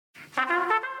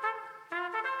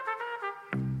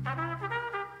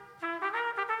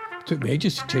Took me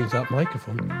ages to change that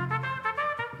microphone.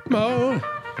 Oh.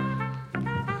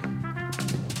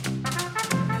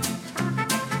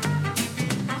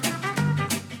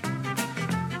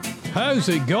 How's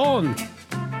it going?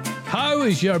 How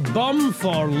is your bum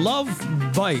for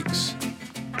love bites?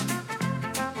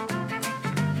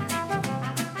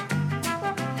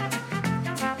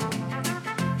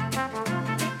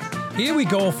 Here we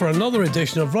go for another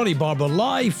edition of Ronnie Barbour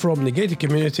live from the gated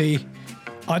community.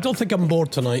 I don't think I'm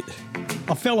bored tonight.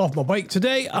 I fell off my bike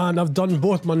today and I've done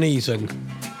both my knees in.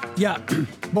 Yeah,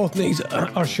 both knees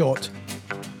are shot.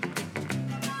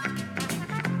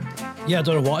 Yeah, I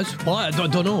don't know what it's. Well, I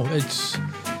don't know. It's.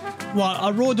 Well,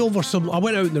 I rode over some. I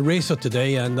went out in the racer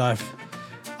today and I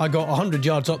got 100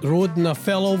 yards up the road and I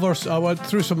fell over. I went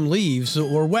through some leaves that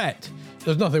were wet.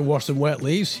 There's nothing worse than wet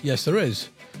leaves. Yes, there is.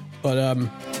 But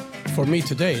for me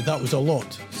today, that was a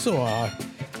lot. So I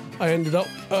ended up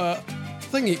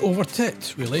thingy over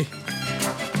tits, really.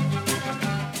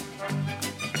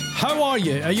 How are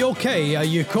you? Are you okay? Are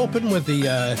you coping with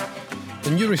the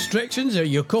new restrictions? Are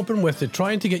you coping with the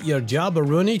trying to get your jab or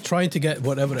Rooney, trying to get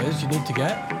whatever it is you need to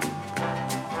get?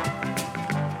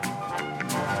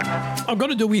 I'm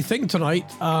going to do a wee thing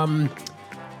tonight.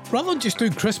 Rather than just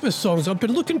doing Christmas songs, I've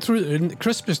been looking through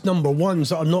Christmas number ones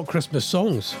that are not Christmas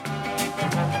songs.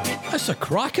 That's the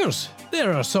crackers.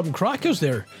 There are some crackers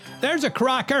there. There's a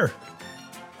cracker.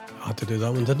 I had to do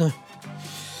that one, didn't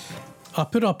I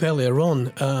put up earlier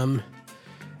on.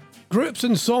 Groups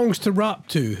and songs to rap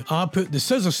to. I put the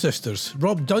Scissor Sisters.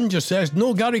 Rob Dunger says,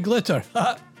 no Gary Glitter.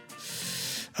 Well,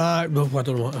 I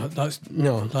don't know what that's.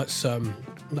 No, that's. I'm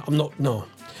not. No.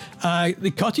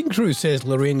 The Cutting Crew says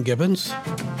Lorraine Gibbons.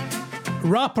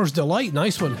 Rapper's Delight,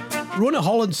 nice one. Rona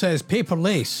Holland says Paper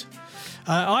Lace.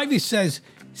 Ivy says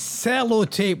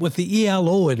Cellotape with the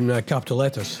ELO in capital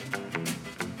letters.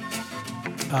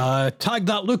 Tag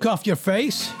that look off your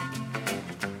face.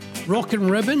 Rockin'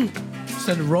 Ribbon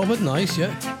instead of Robin, nice,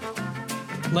 yeah.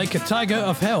 Like a tag out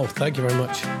of hell, thank you very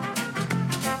much.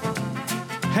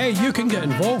 Hey, you can get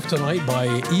involved tonight by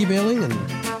emailing and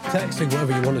texting,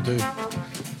 whatever you want to do.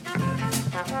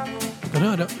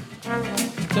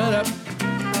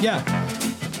 Yeah.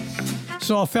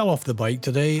 So I fell off the bike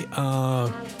today. I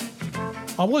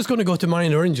was going to go to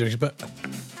minor injuries, but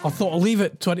I thought I'll leave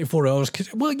it 24 hours.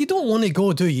 Cause, well, you don't want to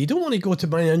go, do you? You don't want to go to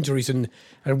minor injuries and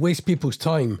waste people's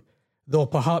time. Though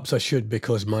perhaps I should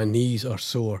because my knees are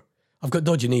sore. I've got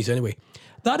dodgy knees anyway.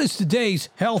 That is today's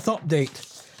health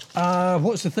update.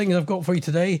 What's the thing I've got for you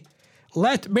today?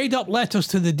 Made up letters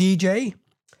to the DJ.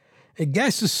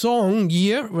 Guess the song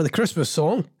year, or the Christmas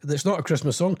song. That's not a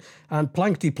Christmas song. And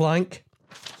Plankety Plank.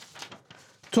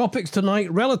 Topics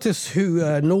tonight. Relatives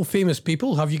who know famous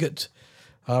people. Have you got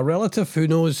a relative who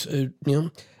knows,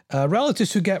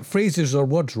 relatives who get phrases or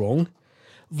words wrong.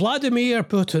 Vladimir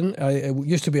Putin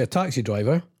used to be a taxi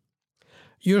driver.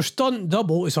 Your stunt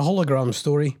double is a hologram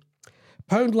story.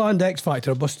 Poundland X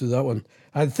Factor, I busted that one.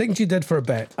 And things you did for a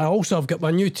bet. I've got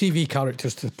my new TV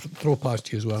characters to throw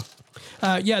past you as well.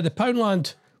 The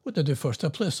Poundland. What did I do first? I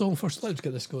play a song first. Let's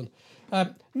get this going.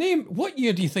 Name, what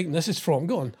year do you think this is from?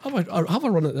 Go on, have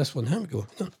a run at this one. Here we go.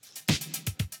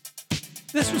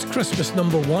 This was Christmas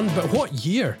number one, but what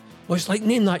year? Well, it's like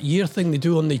name that year thing they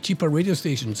do on the cheaper radio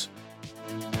stations.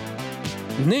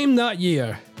 Name that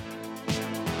year.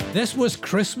 This was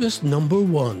Christmas number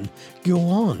one. Go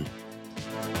on.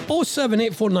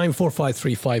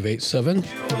 07849453587. You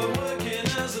were working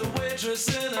as a waitress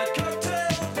in a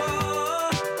cocktail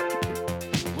bar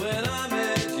when I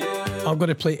met you. I'm going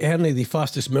to play Hernia, the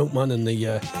fastest milkman in the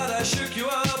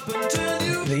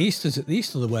east. Is it the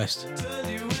east or the west?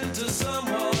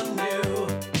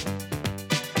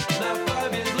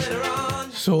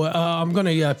 So I'm going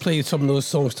to play some of those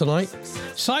songs tonight.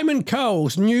 Simon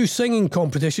Cowell's new singing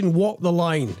competition, Walk the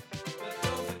Line.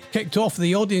 Kicked off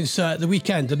the audience the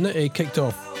weekend, didn't it? It kicked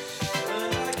off.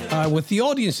 With the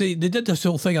audience, they did this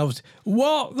whole thing. I was,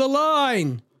 walk the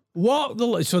line! Walk the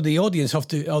line! So the audience have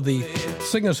to, or the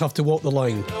singers have to walk the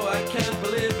line.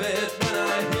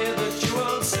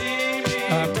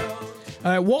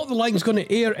 Walk the Line is going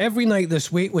to air every night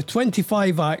this week with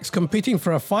 25 acts competing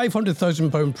for a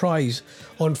 £500,000 prize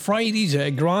on Friday's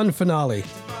grand finale.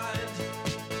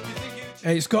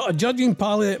 It's got a judging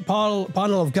panel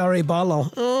of Gary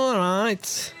Barlow. All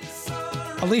right.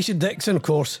 Alicia Dixon, of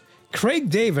course.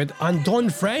 Craig David and Dawn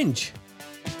French.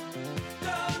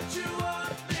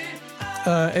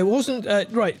 It wasn't...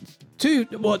 right.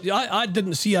 I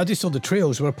didn't see. I just saw the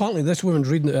trails where apparently this woman's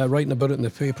writing about it in the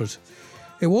papers.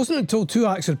 It wasn't until two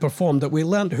acts had performed that we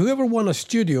learnt whoever won a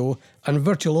studio and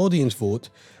virtual audience vote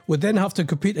would then have to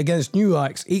compete against new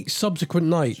acts each subsequent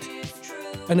night.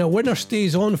 in a winner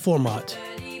stays on format.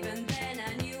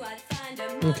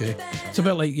 Okay, it's a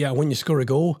bit like, yeah, when you score a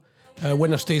goal,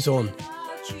 winner stays on.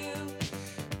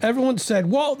 Everyone said,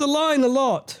 walk the line a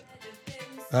lot.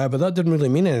 But that didn't really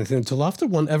mean anything until after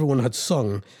everyone had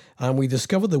sung, and we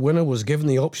discovered the winner was given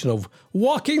the option of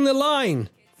walking the line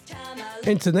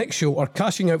into the next show or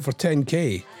cashing out for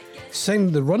 10k.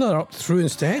 Send the runner-up through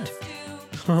instead.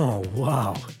 Oh,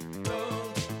 wow.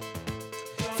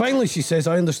 Finally, she says,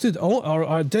 I understood, or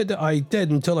I did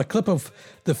until a clip of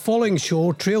the following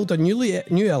show trailed a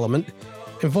new element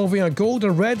involving a gold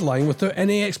or red line without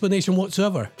any explanation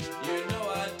whatsoever.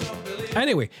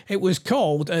 Anyway, it was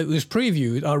reviewed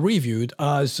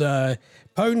as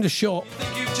Pound the Shop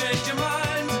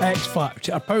X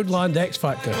Factor, Poundland X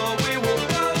Factor.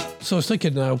 So I was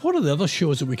thinking, what are the other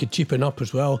shows that we could cheapen up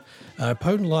as well?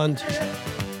 Poundland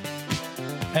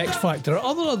X Factor.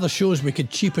 Other shows we could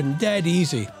cheapen dead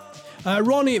easy.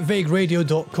 Ronnie at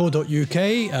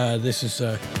vagueradio.co.uk. This is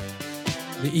the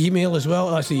email as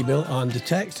well. That's the email. And the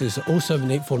text is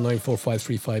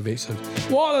 07849453587.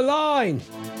 What a line!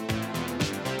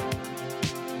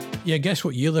 Yeah, guess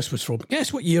what year this was from?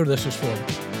 Guess what year this was from?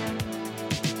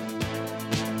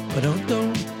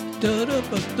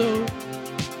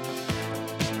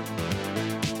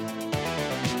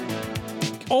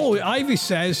 Oh, Ivy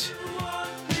says,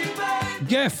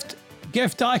 gift,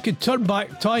 I could turn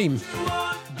back time.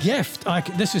 Gift,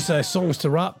 this is songs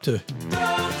to rap to.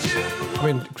 I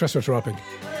mean, Christmas rapping.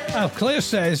 Claire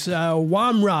says,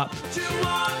 wham rap.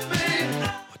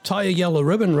 Tie a yellow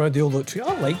ribbon round the old tree.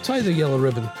 I like tie the yellow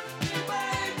ribbon.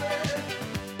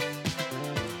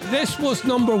 This was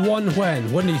number one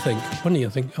when? When do you think? When do you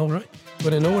think? All right.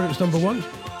 When I know when it was number one?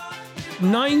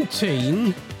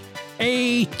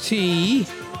 1980.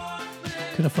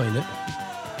 Can I find it?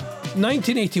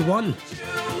 1981.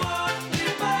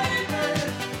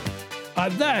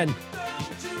 And then,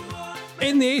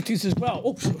 in the 80s as well.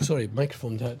 Oops, sorry,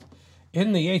 microphone dead.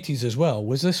 In the 80s as well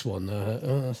was this one.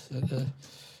 Okay,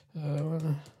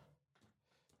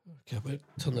 but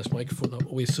turn this microphone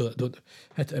up away so I don't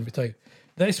hit it every time.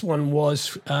 This one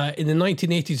was in the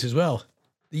 1980s as well,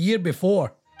 the year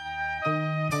before.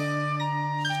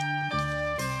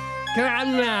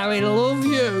 Grandma, we love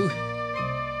you.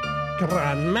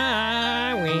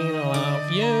 Grandma, we love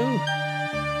you.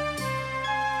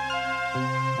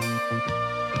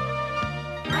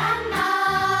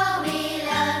 Grandma, we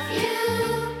love you.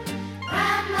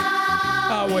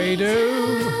 Grandma, we do.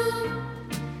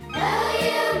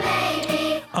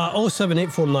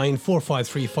 07849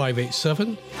 453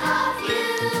 587.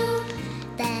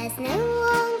 There's no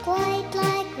one quite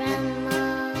like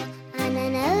Grandma, and I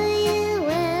know you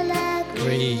will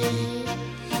agree.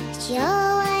 She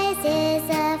always is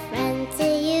a friend to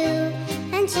you,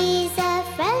 and she's a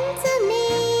friend to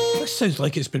me. This sounds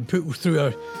like it's been put through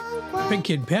a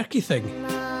Pinky and Perky thing.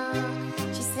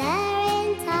 She's there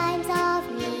in times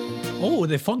of need. Oh,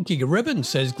 the funky ribbon,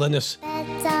 says Glynis.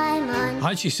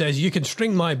 And she says, you can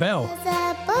string my bell. There's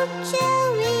a book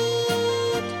she'll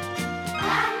read.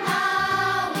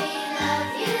 Grandma, we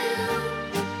love you.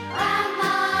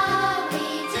 Grandma, we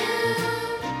do.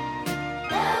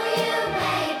 Though you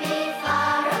may be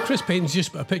far away. Chris Payne's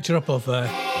just put a picture up of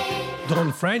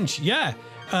Dawn French. Yeah.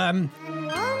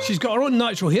 She's got her own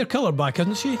natural hair colour back,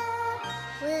 hasn't she?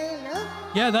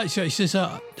 Yeah, that's it. She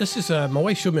says, this is, my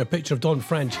wife showed me a picture of Dawn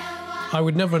French. I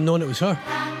would never have known it was her.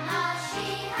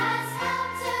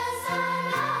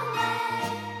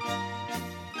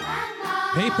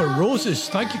 Paper Roses,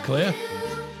 thank you, Claire.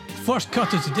 First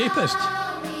cut is the Dapist,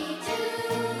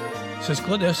 says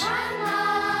Glynis.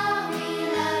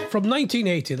 From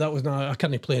 1980, that was I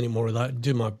can't play any more of that.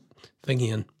 Do my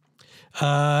thingy in.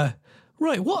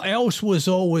 Right, what else was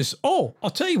always? Oh, I'll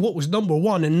tell you what was number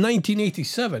one in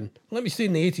 1987. Let me stay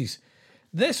in the 80s.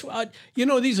 This,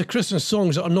 these are Christmas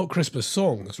songs that are not Christmas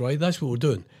songs, right? That's what we're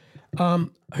doing.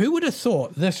 Who would have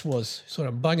thought this was? Sorry,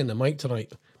 I'm banging the mic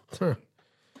tonight.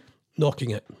 Knocking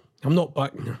it. I'm not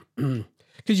back.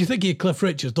 Because you think of Cliff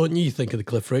Richards, don't you? You think of the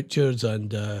Cliff Richards,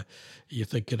 and you're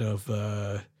thinking of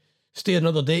Stay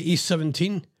Another Day, East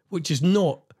 17, which is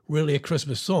not really a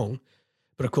Christmas song,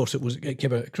 but of course it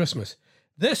came out at Christmas.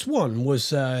 This one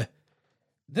was number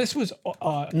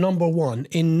one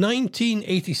in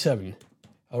 1987.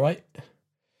 All right.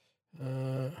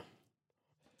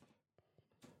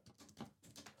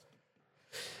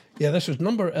 Yeah, this was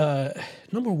number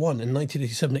one in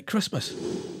 1987 at Christmas.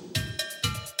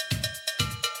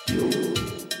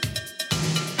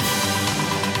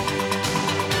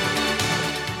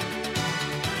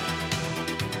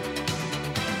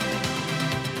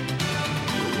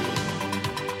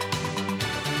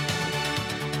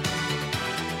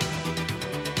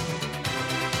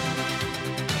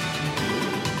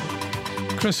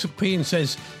 Chris Payne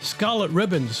says Scarlet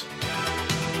Ribbons.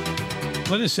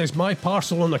 Glynis says My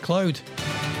Parcel on the Cloud.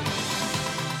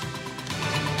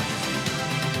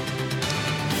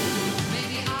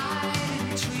 Maybe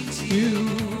I treat You.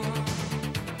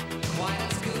 quite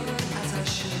as good as I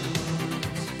should.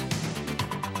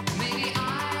 Maybe I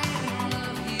don't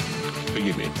love you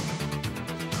Forgive me.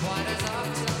 quite as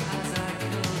often as I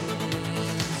could.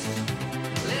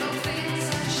 Little things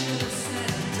I should have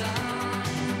said and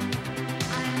done,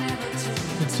 I never took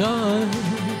The time.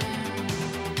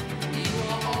 You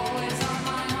were always on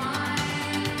my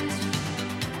mind.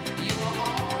 You were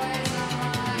always on my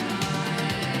mind.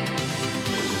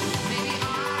 Maybe I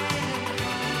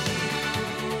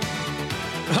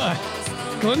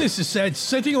Glynis has said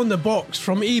sitting on the box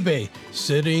from eBay.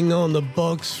 Sitting on the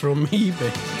box from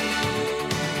eBay.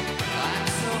 I'm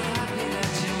so happy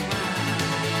that you're mine.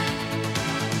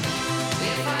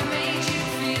 If I made you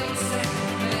feel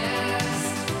second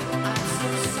best, I'm so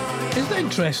sorry. Isn't that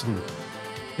interesting?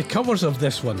 The covers of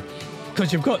this one.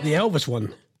 Because you've got the Elvis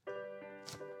one.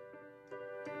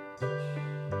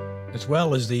 As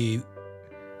well as the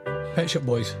Pet Shop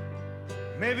Boys.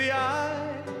 Maybe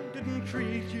I didn't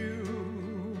treat you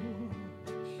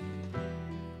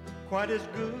quite as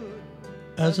good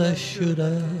As I should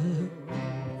have.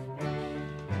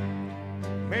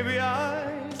 Maybe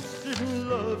I didn't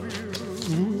love you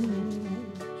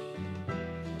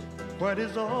quite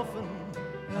as often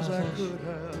as I could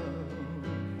have.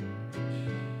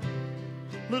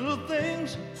 Little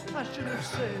things I should have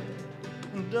said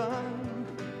and done,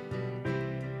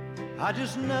 I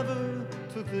just never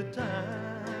took the time.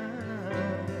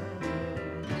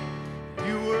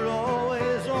 You were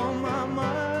always on my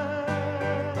mind.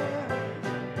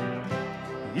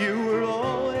 You were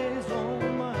always on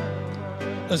my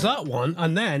mind. There's that one,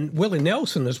 and then Willie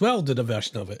Nelson as well did a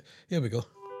version of it. Here we go.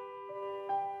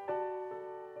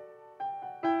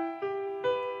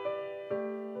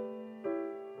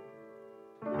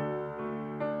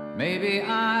 Maybe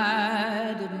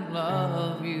I didn't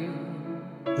love you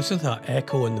This is that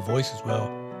echo in the voice as well.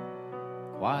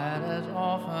 quite as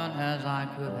often as I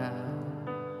could have.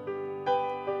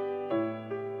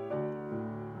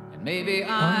 And maybe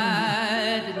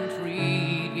I didn't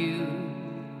treat you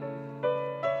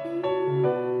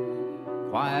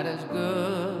quite as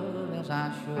good as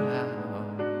I should have.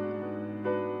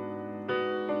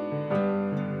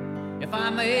 If I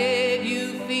made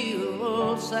you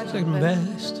feel second Second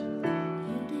best, best.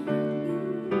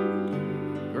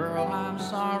 girl, I'm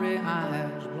sorry I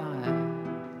was blind.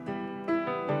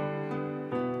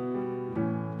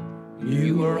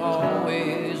 You were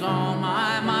always on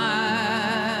my mind.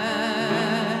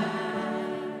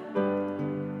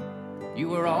 You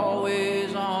were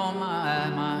always on my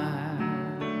mind.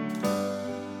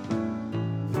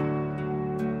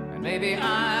 And maybe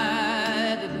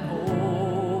I didn't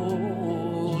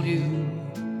hold you.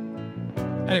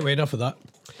 Anyway, enough of that.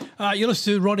 You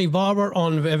listen to Ronnie Barbour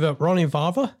on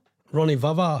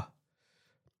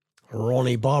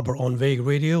Ronnie Barbour on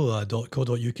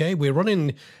vagueradio.co.uk. We're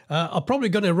running. I'm probably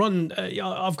going to run.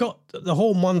 I've got the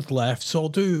whole month left, so I'll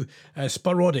do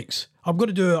sporadics. I'm going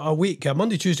to do a week,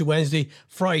 Monday, Tuesday, Wednesday,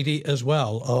 Friday as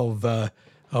well of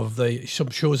some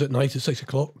shows at night at 6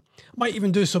 o'clock. Might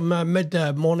even do some mid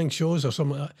morning shows or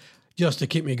something like that, just to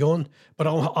keep me going. But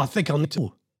I think I'll need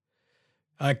to.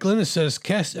 Glynis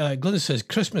says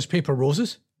Christmas paper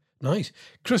roses. Nice.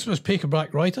 Christmas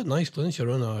paperback writer. Nice, Glynis.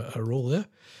 You're on a roll there.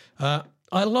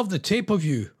 I love the tape of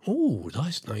you. Oh,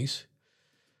 that's nice.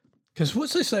 Because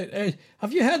what's this?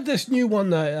 Have you had this new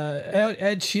one?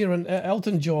 Ed Sheeran,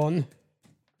 Elton John,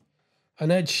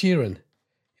 and Ed Sheeran.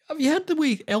 Have you heard the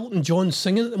way Elton John's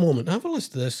singing at the moment? Have a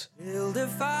listen to this. Build a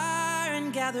fire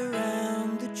and gather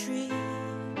round the tree.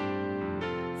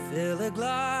 Fill a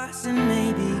glass and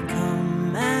maybe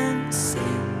come and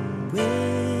sing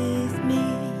with me.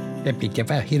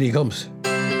 Here he comes.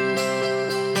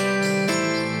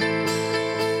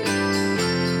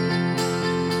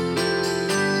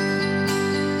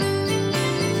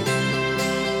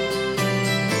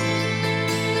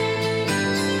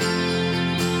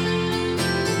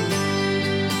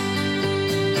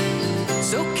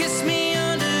 So kiss me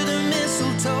under the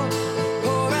mistletoe.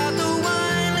 Pour out the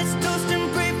wine, let's toast and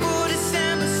pray for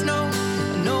December snow.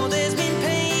 I know there's been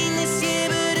pain this year,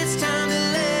 but it's time to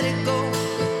let it go.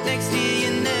 Next year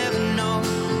you never know.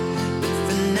 But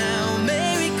for now,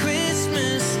 Merry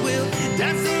Christmas. We'll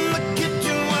dance in the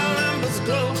kitchen while embers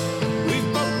glow. We've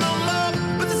both known love,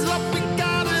 but this love we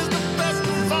got is the best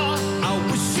of all. I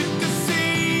wish you could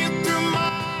see it through my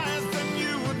eyes, then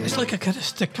you would It's like a kind of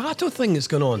staccato thing that's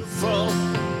going on. fall.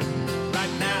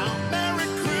 Right now, Merry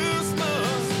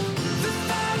Christmas. The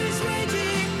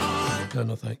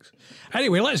No thanks.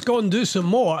 Anyway, let's go and do some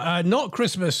more. Not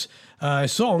Christmas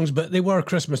songs, but they were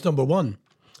Christmas number one.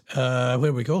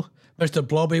 Where we go. Mr.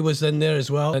 Blobby was in there as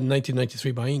well in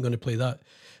 1993, but I ain't going to play that.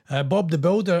 Bob the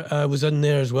Builder was in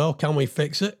there as well. Can We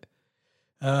Fix It?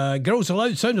 Girls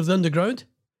Aloud, Sound of the Underground.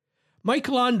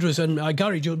 Michael Andrews and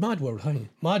Gary Jones, Mad World.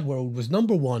 Mad World was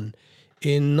number one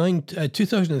in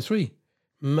 2003.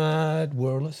 Mad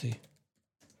World, let's see.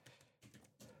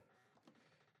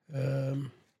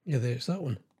 Yeah, there's that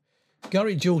one.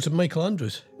 Gary Jules and Michael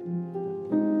Andrews.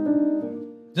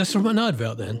 Is this from an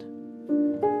advert then?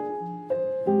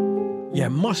 Yeah,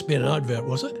 it must be an advert,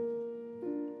 was it?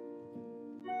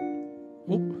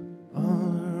 Oh.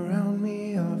 All around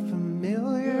me are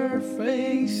familiar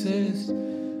faces,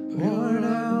 worn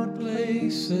out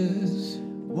places,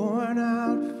 worn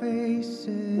out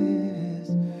faces,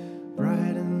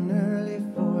 bright and early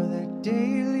for their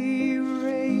daily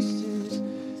races,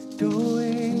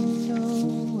 going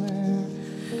nowhere,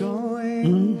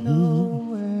 going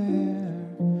nowhere.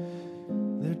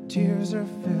 Their tears are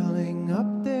filling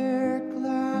up their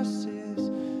glasses,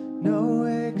 no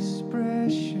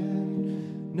expression,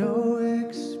 no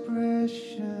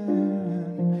expression.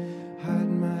 Hide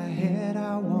my head,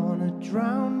 I wanna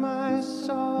drown my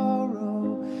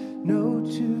sorrow. No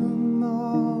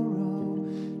tomorrow,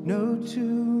 no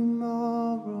tomorrow.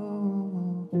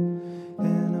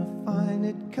 And I find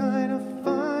it kind of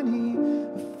funny,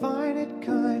 I find it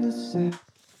kind of sad.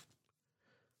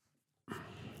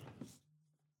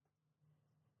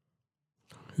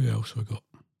 Who else we got?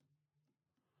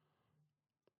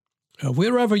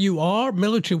 Wherever You Are,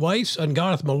 Military Wives and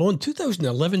Gareth Malone,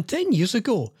 2011, 10 years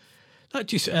ago. That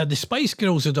just, the Spice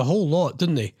Girls did a whole lot,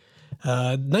 didn't they?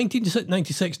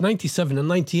 1996, 97 and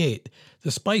 98. The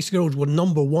Spice Girls were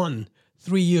number one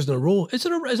 3 years in a row. Is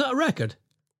that a record?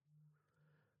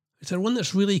 Is there one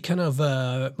that's really kind of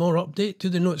more update? Do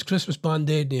they know it's Christmas Band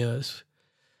Aid? Yeah, it's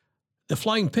the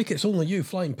Flying Pickets, Only You,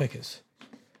 Flying Pickets.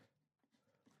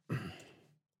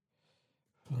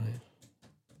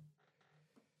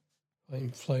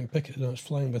 Flying Picket, no, it's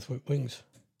Flying with Wings,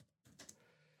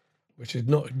 which is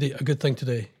not a good thing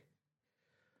today.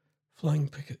 Flying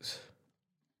Pickets.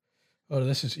 Oh,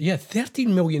 this is,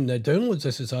 13 million downloads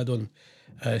this has had on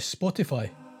Spotify.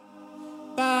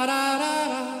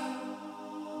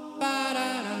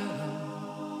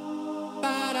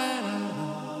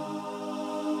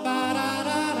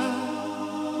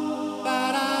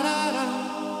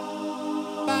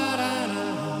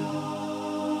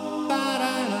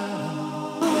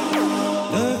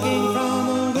 Looking from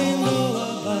a window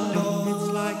above, it's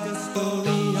like a story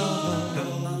of love.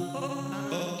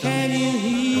 Can you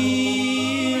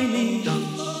hear me?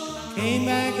 Came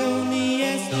back only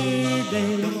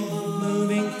yesterday,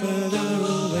 moving further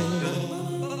away.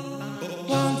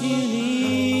 Won't you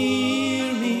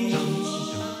hear me?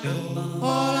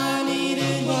 All I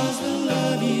needed was the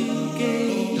love you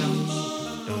gave.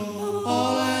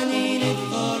 All I needed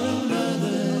for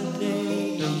another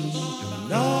day.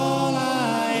 And all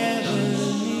I ever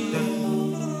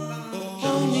knew,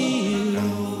 only you.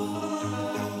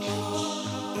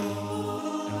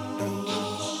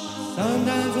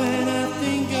 Sometimes when I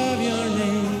think of your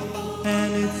name,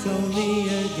 and it's only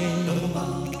a game,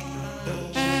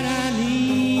 and I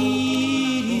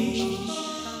need you,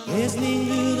 listening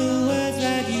to the words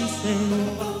that you sing,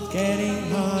 it's getting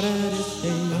harder to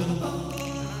stay.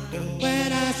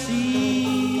 When I see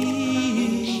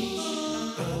you,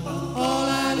 all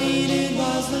I needed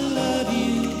was the love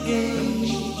you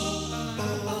gave.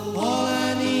 All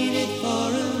I needed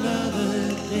for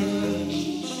another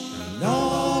day. And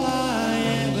all I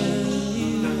ever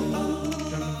knew,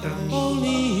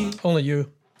 only you. Only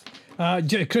You.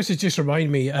 Chris has just reminded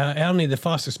me, Ernie, the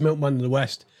fastest milkman in the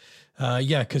West.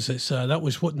 Yeah, because it's that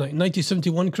was what,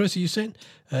 1971, Chris, are you saying?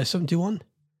 71?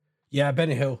 Yeah,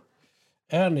 Benny Hill.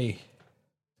 Ernie.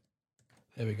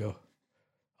 There we go.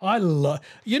 I love,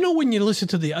 when you listen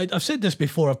to I've said this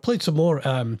before, I've played some more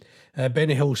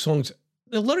Benny Hill songs.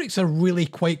 The lyrics are really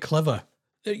quite clever.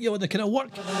 They kind of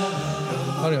work.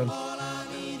 Hurry on.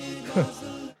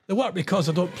 They work because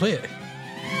I don't play it.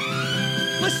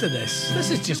 Listen to this. This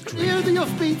is just great. Hear the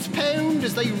hoofbeats pound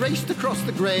as they raced across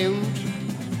the ground,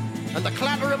 and the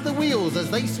clatter of the wheels as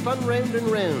they spun round and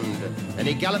round. And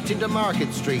he galloped into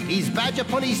Market Street, his badge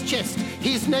upon his chest.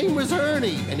 His name was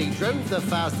Ernie, and he drove the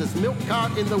fastest milk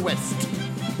cart in the West.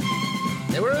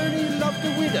 Now Ernie loved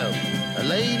a widow, a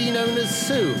lady known as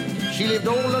Sue. She lived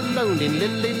all alone in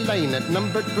Lily Lane at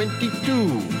number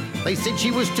 22. They said she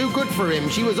was too good for him.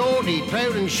 She was haughty,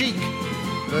 proud and chic.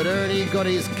 But Ernie got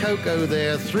his cocoa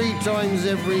there 3 times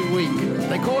every week.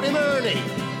 They called him Ernie.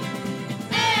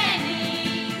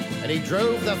 And and he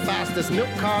drove the fastest milk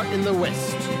cart in the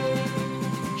West.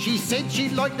 She said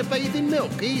she'd like to bathe in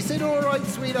milk. He said, all right,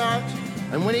 sweetheart.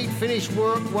 And when he'd finished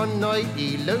work one night,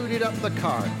 he loaded up the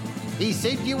cart. He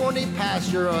said, you want it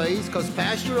pasteurised, 'cause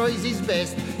pasteurised is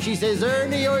best. She says,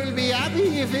 Ernie, I'll be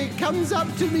happy if it comes up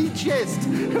to me chest.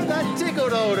 That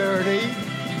tickled old Ernie.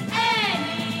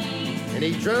 Ernie! And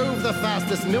he drove the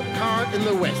fastest milk cart in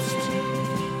the West.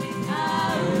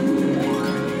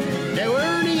 Now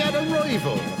Ernie had a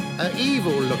rival, an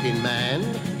evil-looking man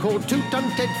called Two-Ton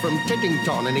Ted from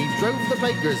Teddington, and he drove the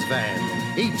baker's van.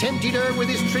 He tempted her with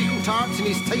his treacle tarts and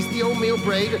his tasty oatmeal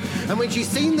bread, and when she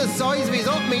seen the size of his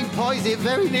hot meat pies, it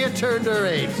very near turned her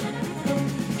head.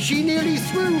 She nearly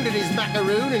swooned at his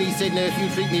macaroon, and he said, now if you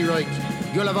treat me right,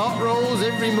 you'll have hot rolls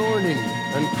every morning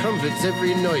and crumpets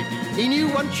every night. He knew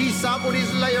once she sampled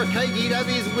his layer cake, he'd have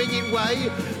his wicked way,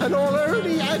 and all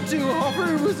Ernie had to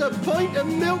offer was a pint of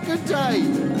milk a day.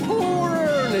 Poor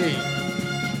Ernie!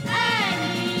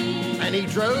 Ernie! And he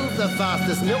drove the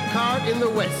fastest milk cart in the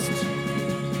West.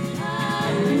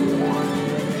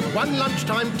 One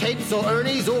lunchtime, Ted saw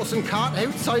Ernie's awesome cart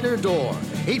outside her door.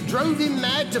 It drove him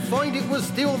mad to find it was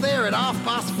still there at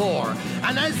 4:30.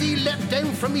 And as he leapt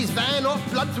down from his van, hot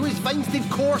blood through his veins did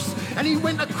course, and he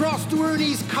went across to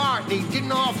Ernie's cart, and he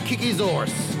didn't half kick his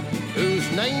horse, whose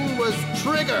name was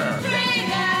Trigger.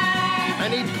 Trigger!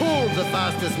 And he pulled the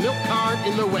fastest milk cart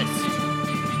in the West.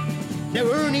 Now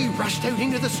Ernie rushed out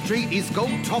into the street, his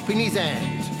gold top in his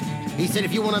hand. He said,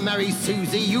 if you want to marry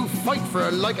Susie, you fight for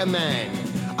her like a man.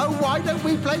 Oh, why don't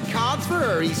we play cards for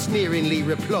her, he sneeringly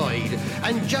replied.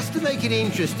 And just to make it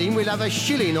interesting, we'll have a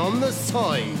shilling on the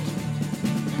side.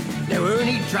 Now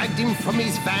Ernie dragged him from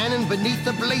his van, and beneath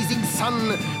the blazing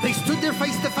sun, they stood there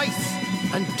face to face,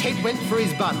 and Ted went for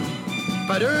his bun.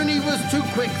 But Ernie was too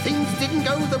quick, things didn't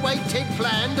go the way Ted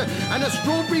planned, and a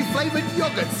strawberry-flavoured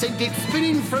yoghurt sent it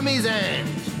spinning from his hand.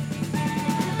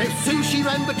 Now Susie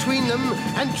ran between them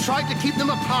and tried to keep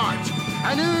them apart,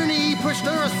 and Ernie pushed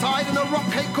her aside, and a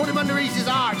rock cake caught him underneath his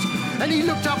arch. And he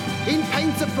looked up in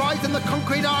pained surprise, and the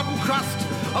concrete hardened crust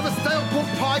of a stale pork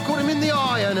pie caught him in the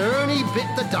eye, and Ernie bit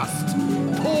the dust.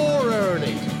 Poor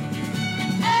Ernie.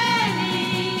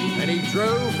 Ernie! And he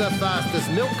drove the fastest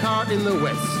milk cart in the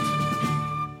West.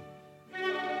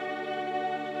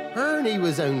 Ernie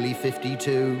was only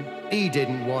 52. He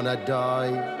didn't want to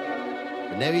die.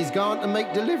 But now he's gone to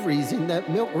make deliveries in that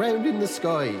milk round in the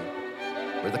sky,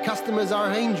 where the customers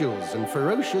are angels and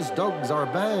ferocious dogs are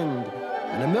banned,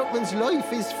 and a milkman's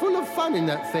life is full of fun in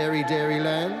that fairy dairy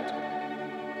land.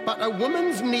 But a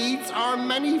woman's needs are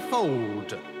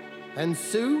manifold, and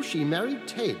Sue, she married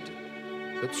Ted.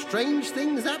 But strange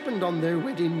things happened on their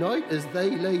wedding night as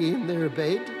they lay in their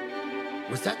bed.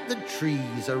 Was that the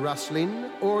trees a-rustling,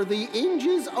 or the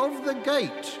hinges of the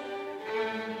gate?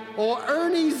 Or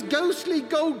Ernie's ghostly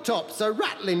gold tops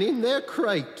a-rattling in their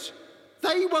crate?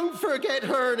 They won't forget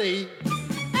Ernie.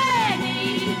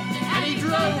 Ernie! And he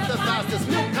drove the fastest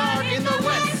milk cart in the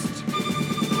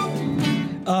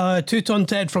West. Two-Ton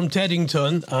Ted from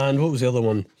Teddington, and what was the other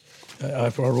one? I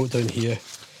wrote down here.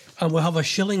 And we'll have a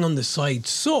shilling on the side.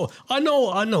 So, I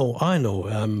know.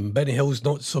 Benny Hill's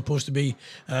not supposed to be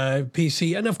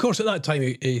PC. And, of course, at that time,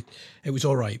 it was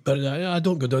all right. But I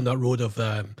don't go down that road of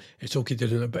it's okay to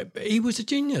do it. But he was a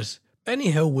genius.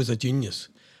 Benny Hill was a genius.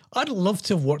 I'd love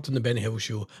to have worked on the Benny Hill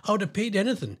show. I would have paid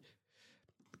anything.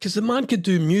 Because the man could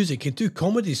do music, he'd do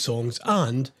comedy songs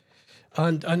and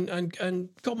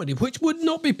comedy, which would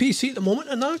not be PC at the moment,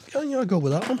 and I'll go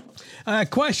with that one.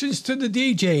 Questions to the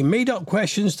DJ, made up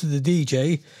questions to the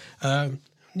DJ.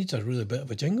 Needs a really bit of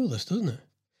a jingle, this, doesn't it?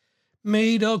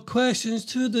 Made up questions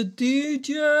to the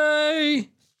DJ.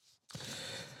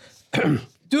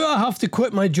 Do I have to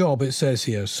quit my job, it says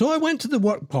here. So I went to the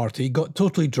work party, got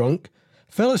totally drunk,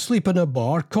 fell asleep in a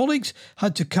bar. Colleagues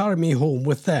had to carry me home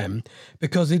with them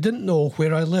because they didn't know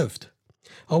where I lived.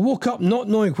 I woke up not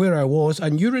knowing where I was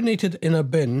and urinated in a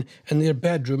bin in their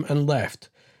bedroom and left.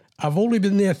 I've only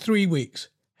been there 3 weeks.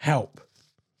 Help.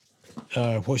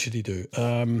 What should he do?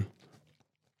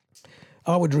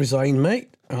 I would resign,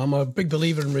 mate. I'm a big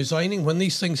believer in resigning. When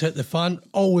these things hit the fan,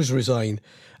 always resign.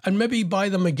 And maybe buy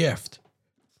them a gift.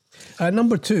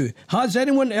 Number 2. Has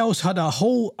anyone else had a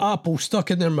whole apple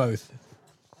stuck in their mouth?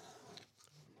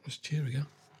 Let's cheer again.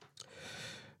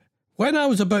 When I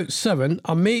was about 7,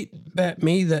 a mate bet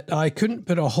me that I couldn't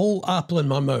put a whole apple in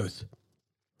my mouth.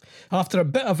 After a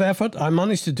bit of effort, I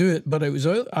managed to do it, but I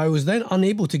was then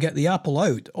unable to get the apple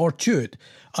out or chew it,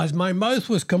 as my mouth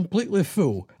was completely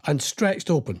full and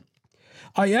stretched open.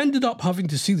 I ended up having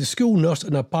to see the school nurse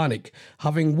in a panic,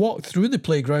 having walked through the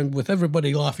playground with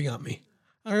everybody laughing at me.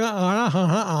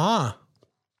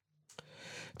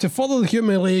 To further the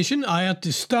humiliation, I had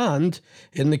to stand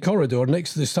in the corridor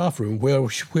next to the staff room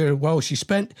while she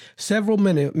spent several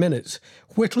minutes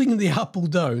whittling the apple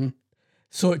down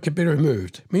so it could be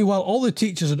removed. Meanwhile, all the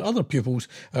teachers and other pupils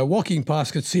walking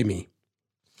past could see me.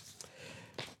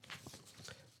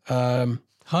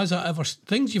 Has that ever...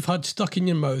 Things you've had stuck in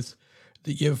your mouth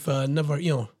that you've never,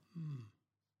 you know...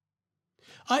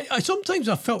 I sometimes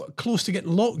I felt close to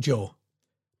getting lockjaw.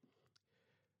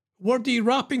 Wordy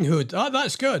Rapping Hood.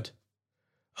 That's good.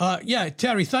 Yeah,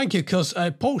 Terry, thank you, because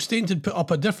Paul Stainton put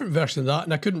up a different version of that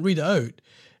and I couldn't read it out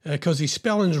because his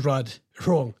spelling's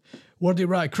wrong. Wordy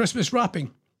Christmas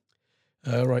Rapping.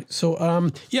 Right,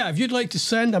 so, yeah, if you'd like to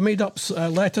send a made-up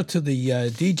letter to the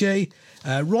DJ,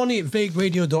 Ronnie at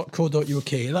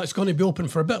vagueradio.co.uk. That's going to be open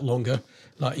for a bit longer,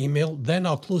 that email. Then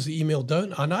I'll close the email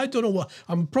down. And I don't know what...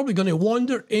 I'm probably going to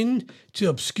wander into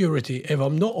obscurity if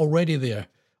I'm not already there.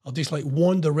 I'll just like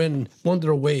wander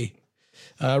away.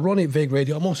 Ronnie at Vague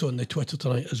Radio. I'm also on the Twitter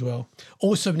tonight as well.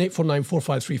 07849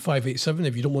 453 587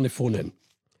 if you don't want to phone in.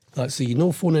 That's the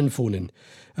no phone in.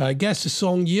 Guess the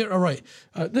song year. All right.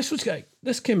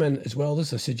 This came in as well. This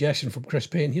is a suggestion from Chris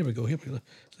Payne. Here we go.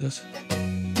 This.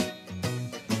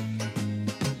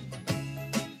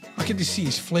 I can just see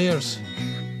his flares.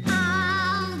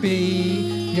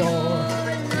 Be your...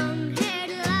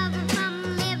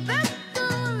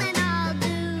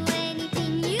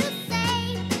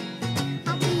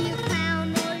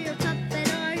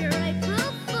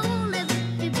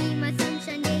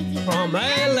 From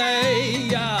LA,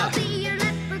 yeah.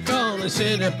 Gonna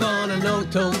sit up on an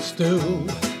old toadstool.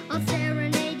 I'll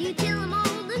serenade you till I'm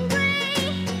old and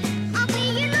gray. I'll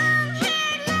be your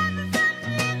long-haired lover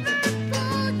from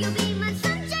Liverpool. You'll be my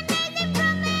sunshine daisy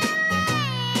from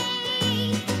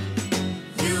LA.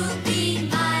 You'll be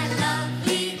my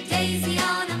lovely daisy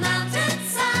on a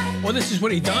mountainside. Well, this is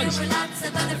what he does. There were lots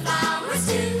of other flowers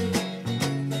too.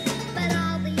 But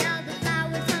all the other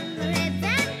flowers hung their heads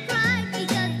and cried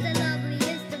because the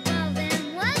loveliest of all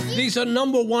them was you. These are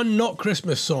number one not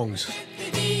Christmas songs.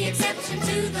 The exception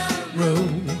to the Rule.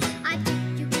 I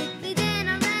took you quickly, then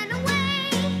I ran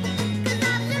away. 'Cause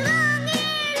after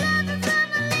long-haired lover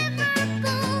from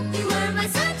Liverpool, you were my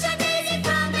sunshine daisy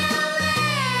from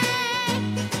LA.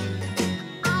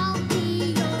 I'll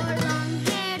be your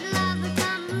long-haired lover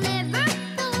from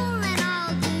Liverpool, and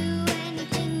I'll do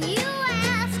anything you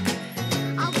ask.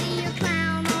 I'll be your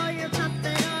clown or your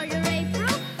puppet or your April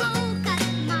Fool, cut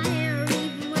my hair or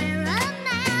even wear a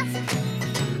mask.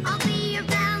 I'll be your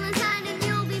Valentine and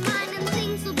you'll be mine and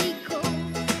things will be cool.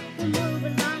 We'll move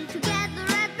along together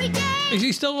every day. Is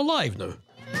he still alive now?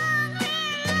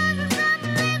 Long-haired lover from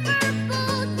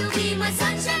Liverpool, you'll be my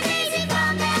sunshine daisy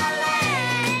from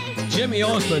LA. Jimmy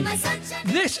Osmond. My sunshine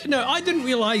This, now, I didn't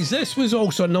realise this was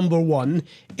also number one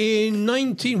in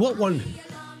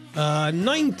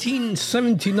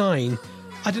 1979.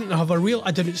 I didn't have a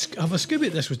Scooby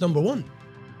that this was number one.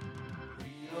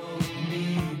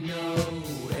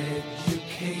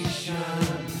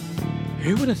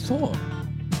 Who would have thought?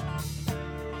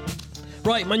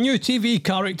 Right, my new TV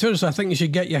characters, I think you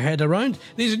should get your head around.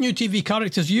 These are new TV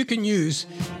characters you can use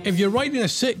if you're writing a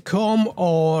sitcom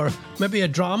or maybe a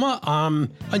drama.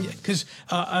 Because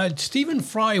Stephen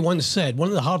Fry once said one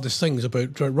of the hardest things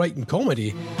about writing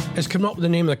comedy is coming up with the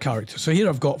name of the character. So here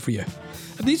I've got for you.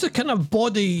 These are kind of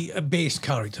body-based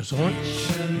characters, all right?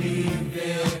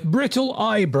 Brittle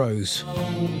eyebrows.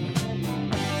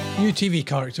 New TV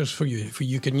characters for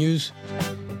you can use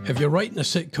if you're writing a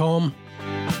sitcom.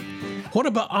 What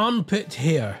about armpit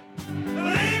hair?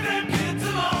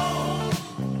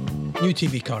 New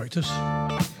TV characters.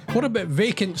 What about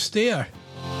vacant stare?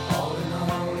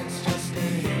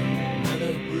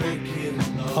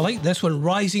 I like this one,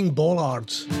 rising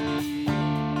bollards.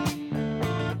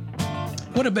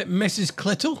 What about Mrs.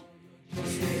 Clittle?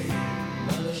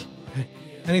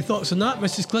 Any thoughts on that,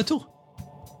 Mrs. Clittle?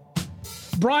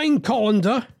 Brian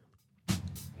Colander.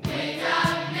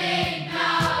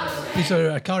 These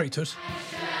are characters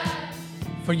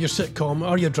for your sitcom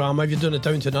or your drama. If you're doing a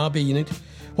Downton Abbey, you need.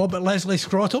 What about Leslie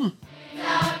Scrotum?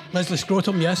 Leslie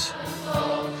Scrotum, yes.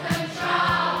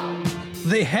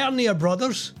 The Hernia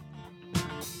brothers.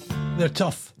 They're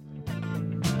tough.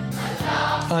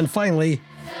 And finally,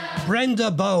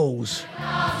 Brenda Bowles.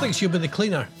 I think she'll be the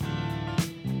cleaner.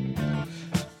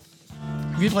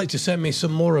 If you'd like to send me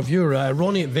some more of your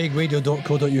Ronnie at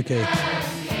vagueradio.co.uk.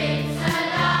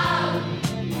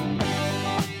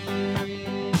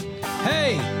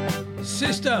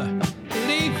 Sister,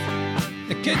 leave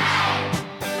the kids.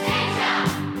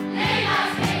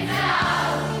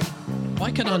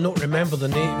 Why can I not remember the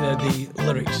name, the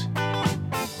lyrics?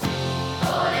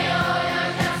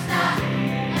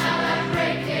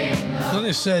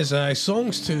 Lewis says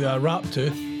songs to rap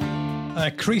to.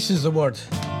 Crease is the word.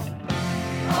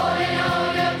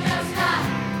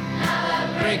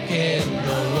 Breaking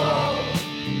the law.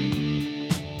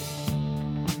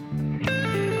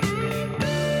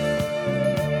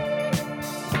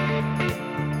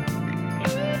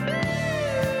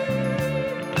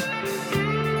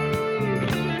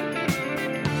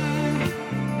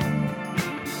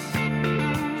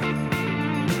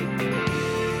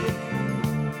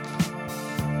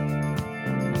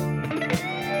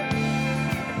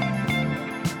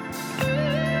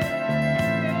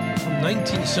 From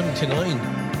 1979.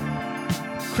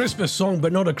 Christmas song,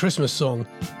 but not a Christmas song.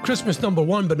 Christmas number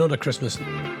one, but not a Christmas.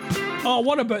 Oh,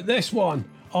 what about this one?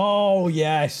 Oh,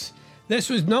 yes. This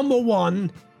was number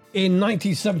one in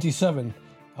 1977.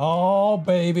 Oh,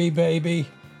 baby, baby.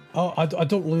 Oh, I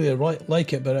don't really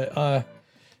like it, but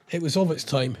it was of its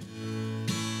time.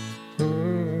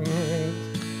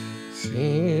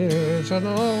 Here's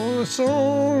another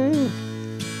song.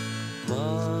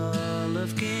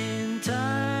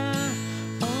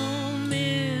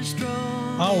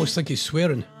 I always think he's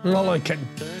swearing.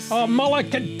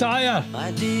 Mulligan-tyre.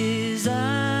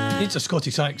 Needs a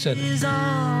Scottish accent.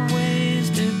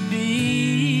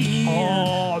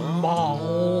 Oh,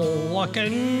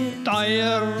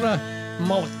 Mulligan-tyre.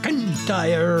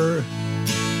 Mulligan-tyre.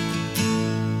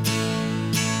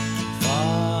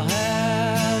 Far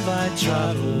have I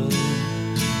travelled,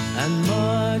 and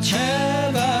much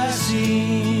have I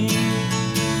seen.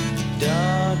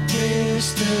 Dark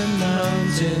distant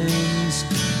mountains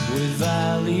with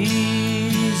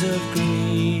valleys of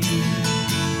green,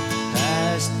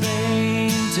 past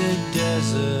painted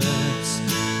deserts,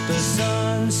 the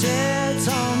sun sets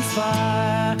on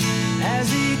fire as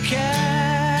he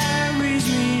carries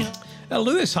me.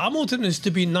 Lewis Hamilton is to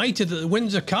be knighted at the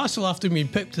Windsor Castle after being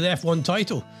picked to the F1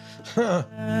 title.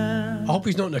 I hope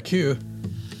he's not in a queue.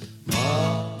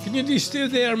 Can you just stay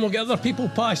there and we'll get other people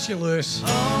past you, Lewis?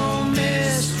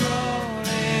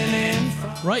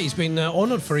 Right, he's been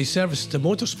honoured for his service to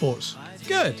motorsports.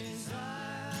 Good.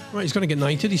 Right, he's going to get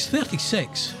knighted. He's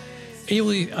 36. He'll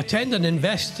attend an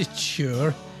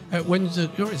investiture at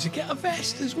Windsor. Does he get a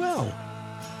vest as well?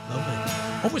 Lovely.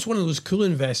 I hope it's one of those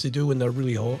cooling vests they do when they're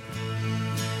really hot.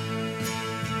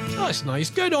 That's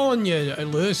nice. Good on you,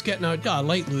 Lewis, getting out. Yeah, I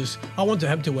like Lewis. I wanted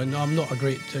him to win. I'm not a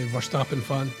great Verstappen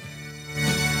fan.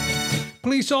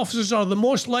 Police officers are the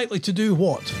most likely to do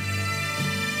what?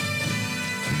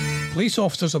 Police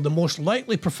officers are the most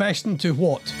likely profession to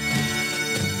what?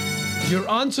 Your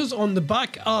answers on the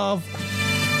back of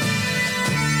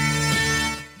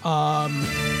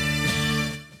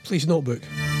police notebook.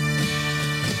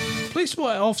 Police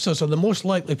officers are the most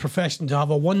likely profession to have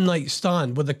a one-night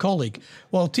stand with a colleague,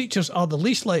 while teachers are the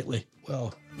least likely.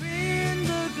 Well,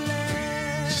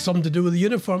 something to do with the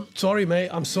uniform. Sorry, mate,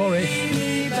 I'm sorry.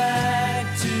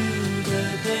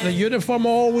 The uniform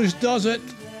always does it.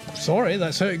 Sorry,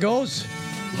 that's how it goes.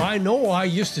 I know I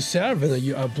used to serve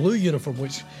in a blue uniform,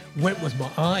 which went with my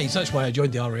eyes. That's why I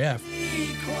joined the RAF.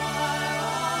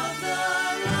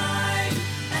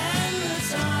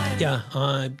 Yeah,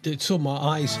 so my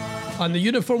eyes. And the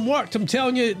uniform worked. I'm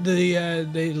telling you,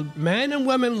 the men and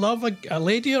women love a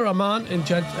lady or a man in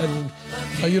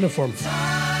a uniform.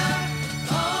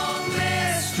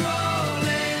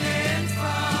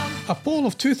 A poll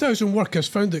of 2,000 workers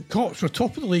found that cops were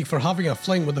top of the league for having a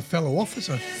fling with a fellow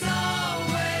officer.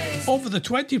 Over the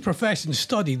 20 professions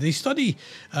studied, the study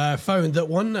found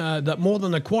that more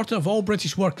than a quarter of all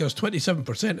British workers,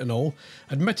 27% in all,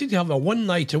 admitted to have a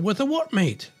one-nighter with a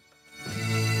workmate.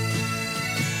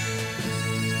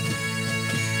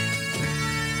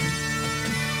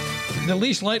 The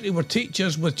least likely were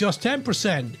teachers, with just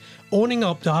 10% owning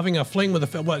up to having a fling with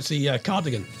a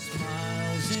cardigan.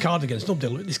 It's cardigans.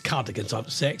 These cardigans aren't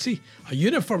sexy. A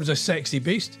uniform's a sexy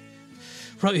beast.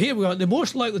 Right, here we are. The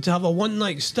most likely to have a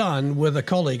one-night stand with a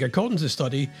colleague, according to the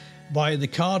study by the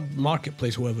Card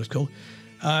Marketplace, whatever it's called.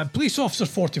 Police officers,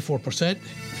 44%.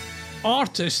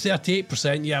 Artists,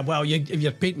 38%. Yeah, well, if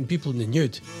you're painting people in the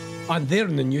nude, and they're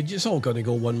in the nude, it's all going to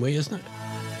go one way, isn't it?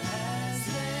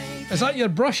 Is that your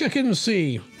brush I can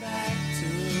see?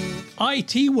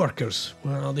 IT workers,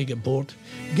 well, they get bored.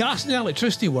 Gas and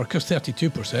electricity workers,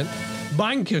 32%.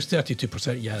 Bankers,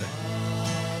 32%, yeah.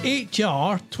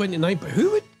 HR, 29%.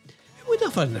 Who would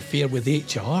have an affair with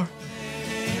HR?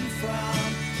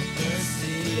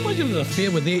 Imagine an affair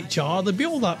with HR. There'd be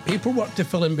all that paperwork to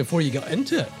fill in before you got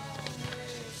into it.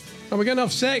 Are we going to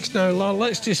have sex now?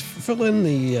 Let's just fill in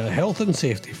the health and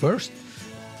safety first.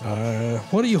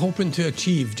 What are you hoping to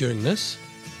achieve during this?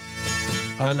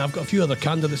 And I've got a few other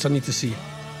candidates I need to see.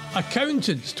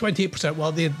 Accountants, 28%.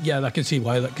 Well, I can see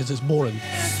why, that because it's boring.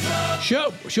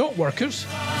 Shop workers.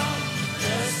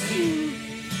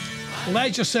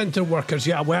 Leisure centre workers,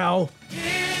 yeah, well.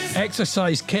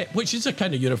 Exercise kit, which is a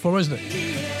kind of uniform, isn't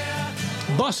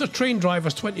it? Bus or train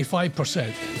drivers,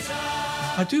 25%.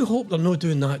 I do hope they're not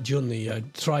doing that during the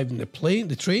driving the train.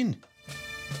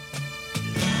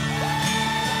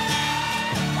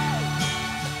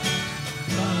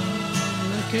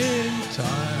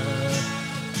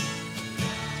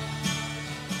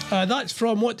 That's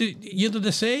from, what did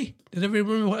they say? Did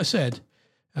everyone remember what I said?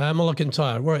 I'm looking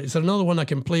tired. Right, is there another one I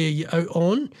can play out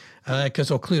on?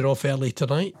 Because I'll clear off early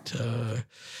tonight.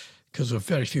 Because there are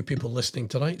very few people listening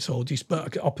tonight, so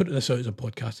I'll put this out as a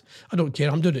podcast. I don't care.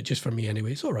 I'm doing it just for me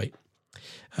anyway. It's all right.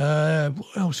 What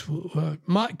else?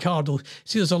 Matt Cardle.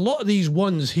 See, there's a lot of these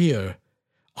ones here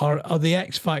are the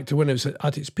X Factor when it was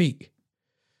at its peak.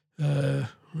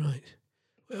 Right.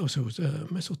 What else was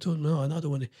Mistletoe? No, another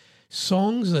one.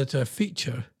 Songs that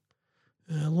feature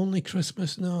Lonely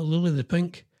Christmas. No, Lily the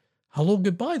Pink. Hello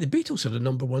Goodbye. The Beatles are the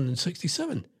number one in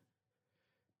 1967.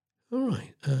 All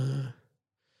right.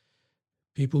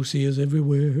 People see us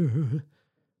everywhere.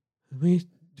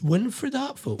 Winifred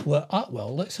Atwell.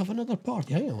 Well, let's have another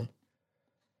party. Hang on.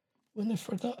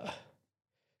 Winifred. Is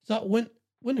that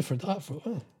Winifred Atwell?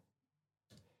 Oh.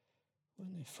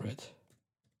 Winifred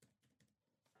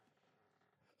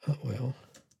Atwell.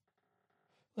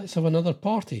 Let's have another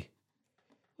party.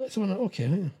 Okay,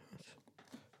 hang on.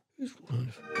 Who's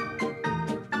Winifred?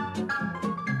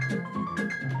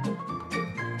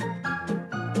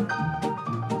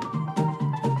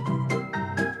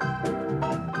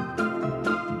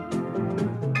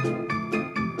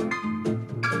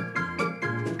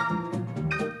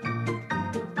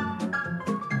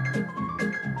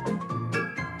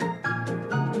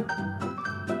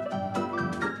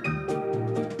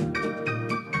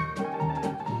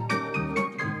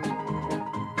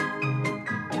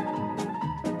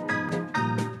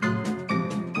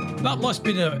 That must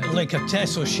be like a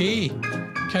Tess O'Shea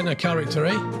kind of character,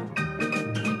 eh?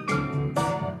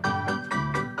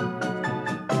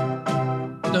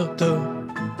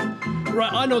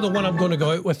 Right, I know the one I'm going to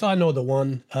go out with. I know the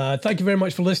one. Thank you very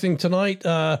much for listening tonight.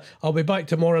 I'll be back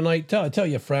tomorrow night. Tell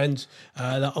your friends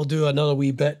that I'll do another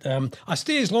wee bit. I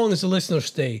stay as long as the listeners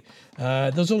stay.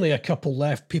 There's only a couple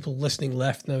people listening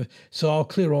left now, so I'll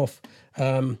clear off.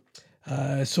 So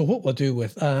what we'll do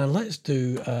with... let's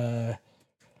do...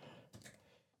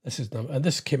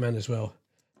 This came in as well.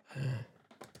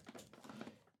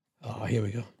 Here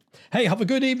we go. Hey, have a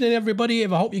good evening, everybody. I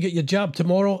hope you get your jab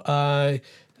tomorrow,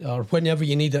 or whenever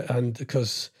you need it, and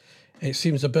because it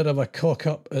seems a bit of a cock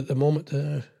up at the moment.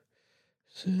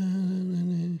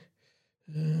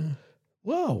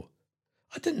 Wow,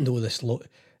 I didn't know this.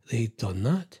 They'd done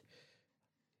that.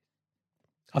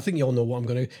 I think you all know what I'm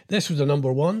going to do. This was the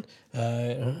number one.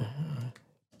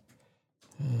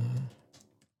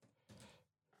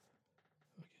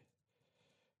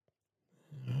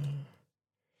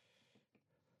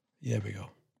 There we go.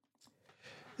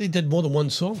 They did more than one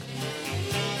song.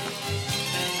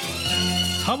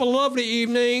 Have a lovely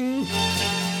evening.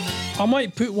 I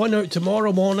might put one out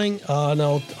tomorrow morning, and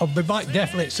I'll be back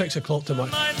definitely at 6 o'clock tomorrow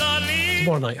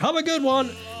night. Have a good one,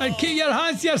 and keep your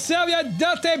hands to yourself, you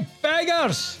dirty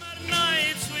beggars.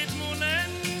 Nights with moon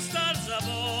and stars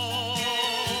above.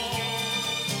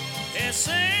 A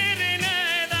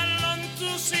serenade I long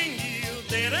to sing you.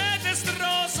 The reddest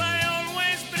rose I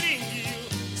always bring you.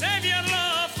 Save your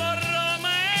love for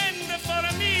Roma and for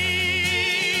me.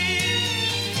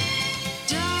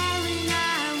 Darling, I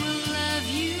will love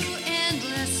you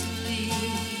endlessly.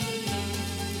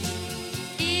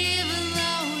 Even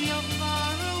though you're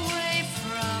far away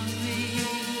from me,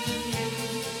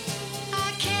 I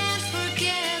can't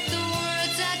forget the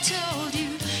words I told you,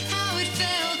 how it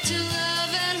felt to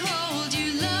love and hold you.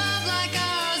 Love like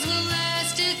ours will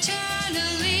last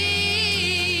eternally.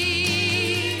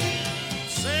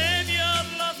 Save your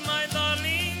love, my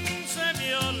darling, save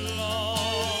your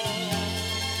love.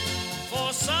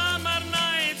 For summer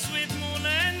nights with moon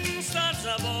and stars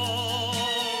above.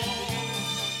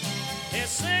 A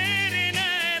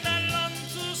serenade I long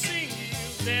to sing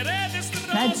you. The reddest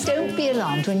rose Now, don't be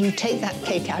alarmed when you take that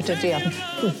cake out of the oven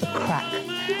with the crack.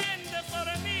 for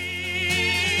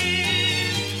me.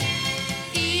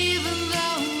 Even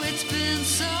though it's been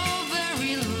so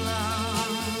very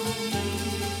long,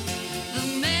 the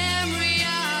memory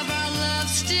of our love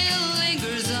still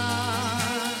lingers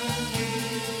on.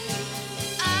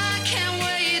 I can't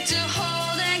wait to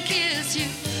hold and kiss you.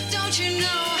 Don't you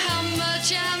know how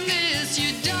much I miss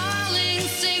you, darling?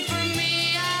 Sing for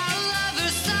me our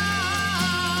lover's song.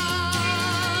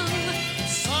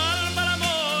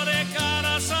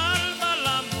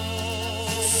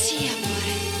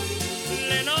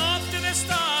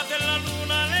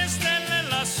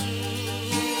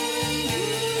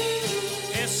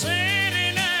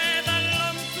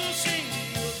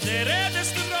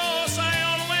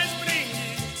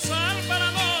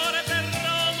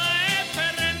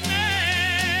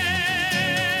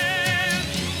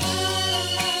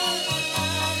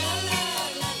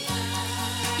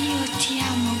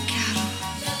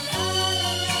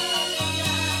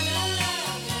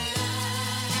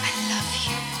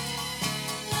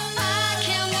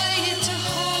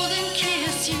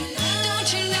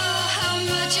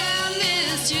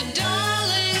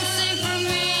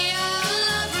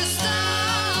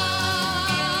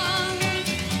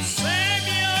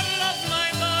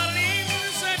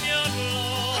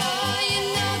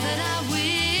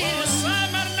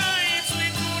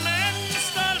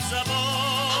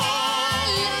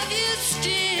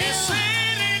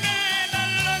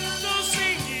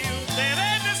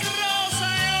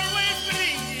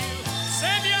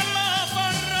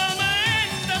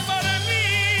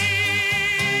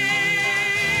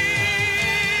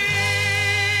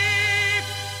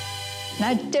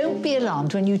 Now, don't be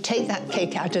alarmed when you take that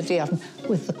cake out of the oven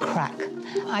with the crack.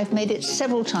 I've made it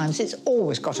several times. It's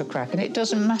always got a crack, and it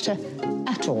doesn't matter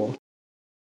at all.